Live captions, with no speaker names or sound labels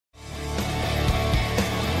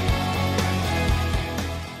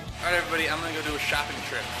everybody, I'm gonna go do a shopping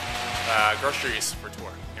trip. Groceries for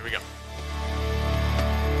tour. Here we go.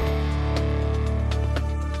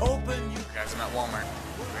 Guys, I'm at Walmart.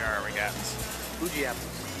 We got Fuji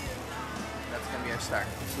apples. That's gonna be our start.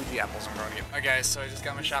 Fuji apples I'm going to get. Alright guys, so I just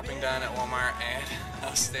got my shopping done at Walmart and I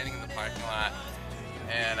was standing in the parking lot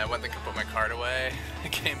and I went to put my cart away. I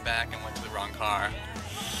came back and went to the wrong car.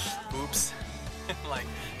 Oops. Like,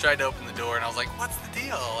 tried to open the door and I was like, what's the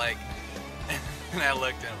deal? Like, and I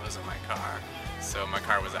looked and it wasn't my car. So my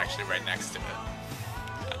car was actually right next to it.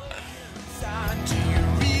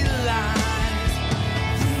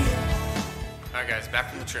 Alright guys, back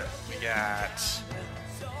from the trip. We got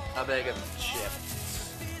a bag of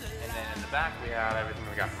chips. And then in the back we had everything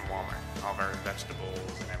we got from Walmart. All of our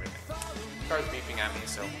vegetables and everything. The car's beeping at me,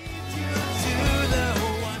 so.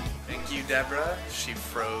 Thank you, Deborah. She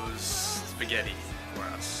froze spaghetti for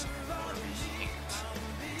us.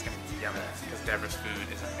 It's gonna be yummy because Deborah's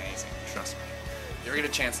food is amazing. Trust me. If you ever get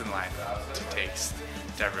a chance in life to taste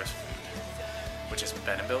Deborah's food, which is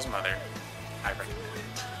Ben and Bill's mother, I recommend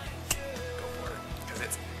it. Go for it because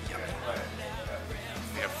it's yummy.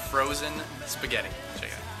 We have frozen spaghetti. Check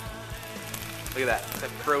it out. Look at that. It's a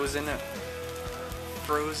frozen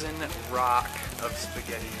rock of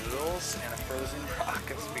spaghetti noodles and a frozen rock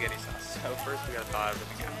of spaghetti sauce. So first we gotta thaw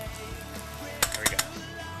everything out. There we go.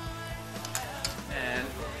 And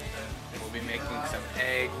we'll be making some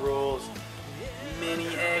egg rolls.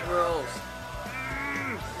 Mini egg rolls.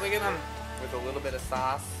 Look at them. With a little bit of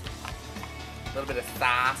sauce. A little bit of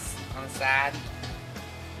sauce on the side.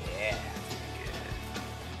 Yeah. Good.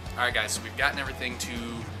 Alright guys, so we've gotten everything to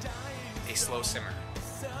a slow simmer.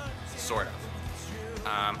 Sort of.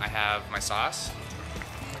 I have my sauce.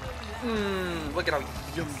 Look at how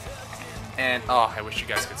yummy. And oh, I wish you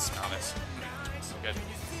guys could smell this. It's so good.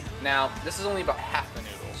 Now, this is only about half the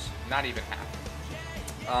noodles. Not even half.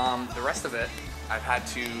 The rest of it, I've had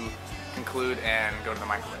to conclude and go to the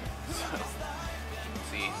microwave. So,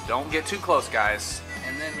 see, don't get too close, guys.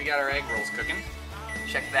 And then we got our egg rolls cooking.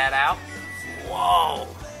 Check that out. Whoa!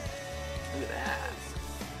 Look at that.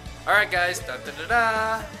 All right, guys. Da da da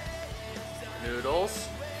da. Noodles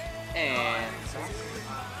and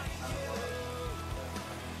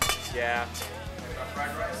yeah.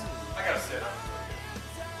 Fried rice. I gotta sit up.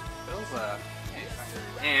 Bill's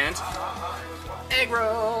and egg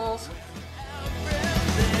rolls.